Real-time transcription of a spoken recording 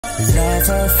Love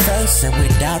her face and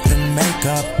without the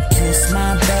makeup. Kiss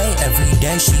my bae every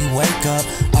day she wake up.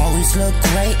 Always look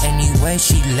great anyway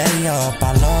she lay up.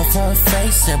 I love her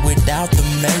face and without the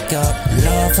makeup.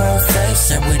 Love her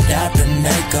face and without the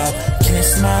makeup.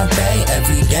 Kiss my bae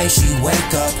every day she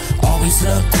wake up. Always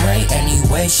look great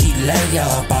anyway she lay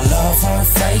up. I love her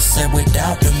face and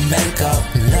without the makeup.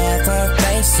 Love her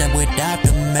face and without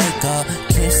the makeup.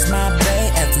 Kiss my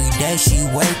bae every day she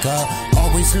wake up.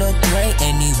 Always look great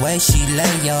anyway she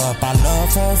lay up. I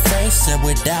love her face and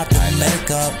without the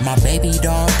makeup. My baby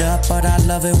dolled up, but I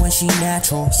love it when she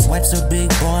natural. Sweats a big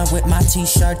bun with my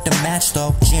t-shirt to match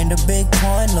though. She in the big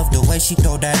pun, love the way she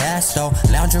throw that ass though.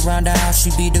 Lounge around the house,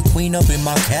 she be the queen up in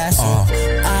my castle.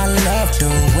 I love the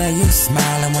way you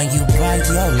smile, and when you bite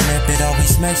your lip, it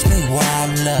always makes me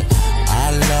wild. Look,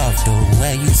 I love the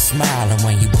way you smile, and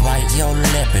when you bite your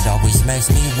lip, it always makes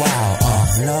me wild.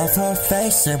 Love her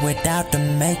face and without the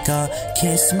makeup.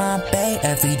 Kiss my bae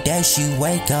every day she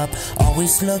wake up.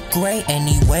 Always look great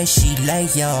anyway she lay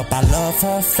up. I love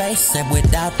her face and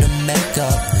without the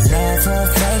makeup. Love her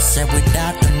face and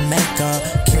without the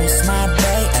makeup. Kiss my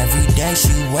bae every day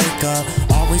she wake up.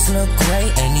 Always look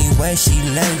great anyway she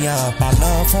lay up. I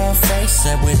love her face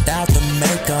and without the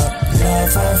makeup.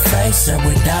 Love her face and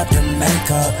without the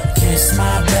makeup. Kiss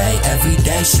my bae every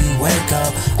day she wake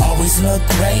up. Always look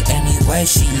great anyway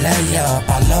she lay up.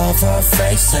 I love her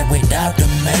face and without the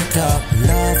makeup.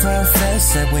 Love her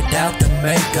face and without the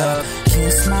makeup.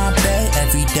 Kiss my bae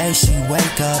every day she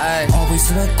wake up.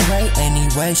 Always look great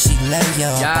anyway she lay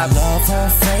up. I love her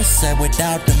face and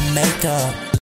without the makeup.